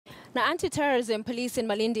Now, anti-terrorism police in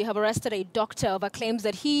Malindi have arrested a doctor over claims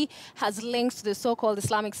that he has links to the so-called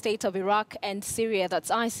Islamic State of Iraq and Syria, that's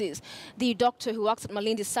ISIS. The doctor, who works at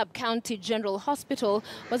Malindi Sub-County General Hospital,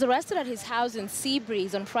 was arrested at his house in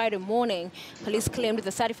Seabreeze on Friday morning. Police claimed the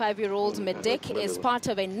 35-year-old medic is part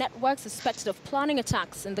of a network suspected of planning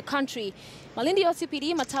attacks in the country. Malindi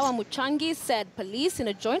OCPD Matawa Muchangi said police in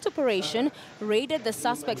a joint operation raided the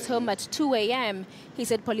suspect's home at 2 a.m. He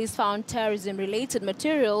said police found terrorism-related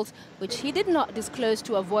materials, which he did not disclose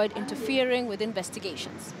to avoid interfering with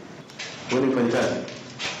investigations.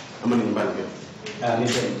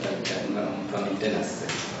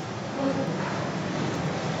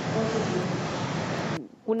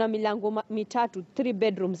 Kuna milango mitatu, 3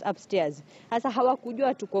 bedrooms upstairs. Sasa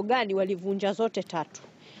hawakujua tuko gani, walivunja zote 3.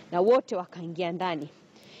 Na wote wakaingia ndani.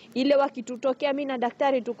 Ile wakitutokea mimi na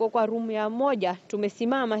daktari tuko kwa room ya moja,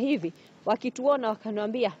 tumesimama hivi, wakituona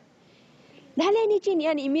wakaniambia laleni chini,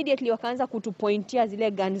 yani immediately wakaanza kutupointia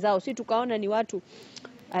zile gun zao. Sisi tukaona ni watu,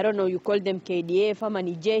 I don't know, you call them KDF ama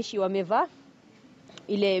ni jeshi, wamevaa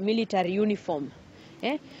ile military uniform.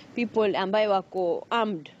 People ambayo wako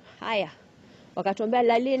armed. Haya, wakatuambia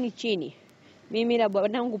laleni chini. Mimi na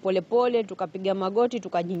bwanangu polepole tukapiga magoti,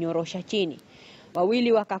 tukajinyorosha chini.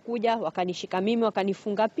 Wawili wakakuja, wakanishika mimi,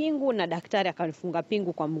 wakanifunga pingu, na daktari akanifunga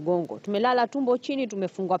pingu kwa mgongo. Tumelala tumbo chini,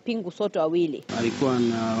 tumefungwa pingu sote wawili. Alikuwa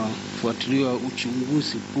anafuatiliwa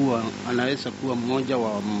uchunguzi kuwa anaweza kuwa mmoja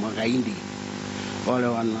wa magaidi wale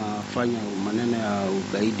wanafanya maneno ya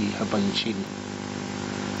ugaidi hapa nchini.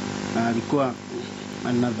 Na alikuwa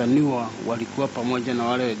anadhaniwa walikuwa pamoja na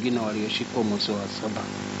wale wengine walioshikwa mwezi wa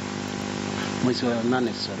 8,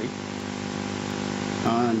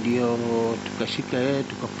 ndio tukashika yeye,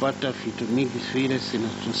 tukapata vitu mingi vile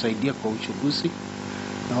zinatusaidia kwa uchunguzi,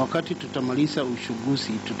 na wakati tutamaliza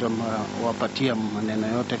uchunguzi tutawapatia maneno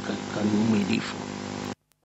yote kamilifu.